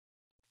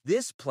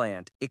This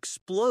plant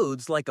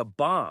explodes like a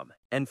bomb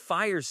and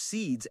fires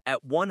seeds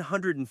at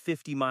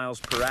 150 miles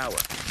per hour.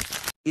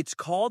 It's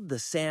called the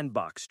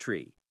Sandbox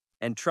tree,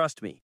 and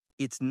trust me,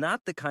 it's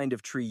not the kind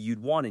of tree you'd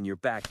want in your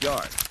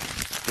backyard.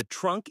 The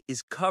trunk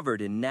is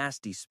covered in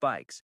nasty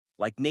spikes,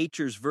 like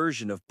nature's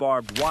version of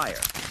barbed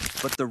wire,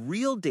 but the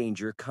real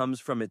danger comes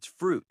from its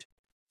fruit.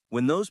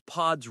 When those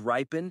pods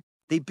ripen,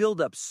 they build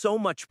up so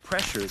much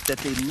pressure that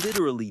they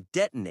literally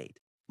detonate,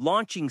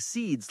 launching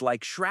seeds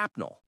like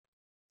shrapnel.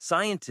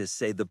 Scientists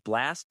say the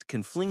blast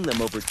can fling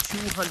them over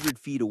 200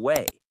 feet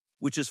away,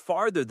 which is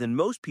farther than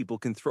most people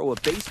can throw a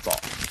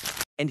baseball.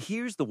 And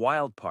here's the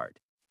wild part.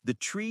 The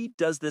tree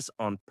does this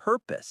on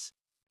purpose.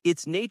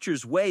 It's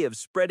nature's way of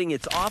spreading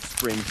its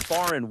offspring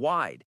far and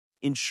wide,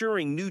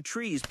 ensuring new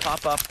trees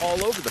pop up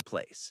all over the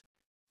place.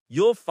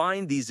 You'll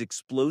find these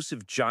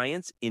explosive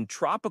giants in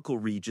tropical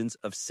regions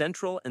of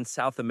Central and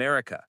South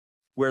America,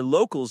 where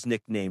locals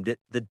nicknamed it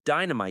the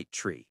Dynamite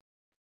tree.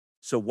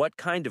 So what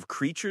kind of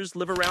creatures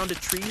live around a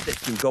tree that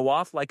can go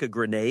off like a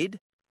grenade?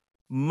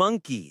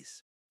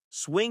 Monkeys.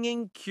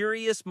 Swinging,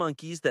 curious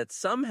monkeys that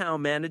somehow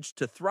managed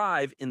to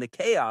thrive in the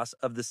chaos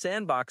of the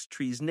Sandbox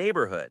tree's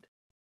neighborhood.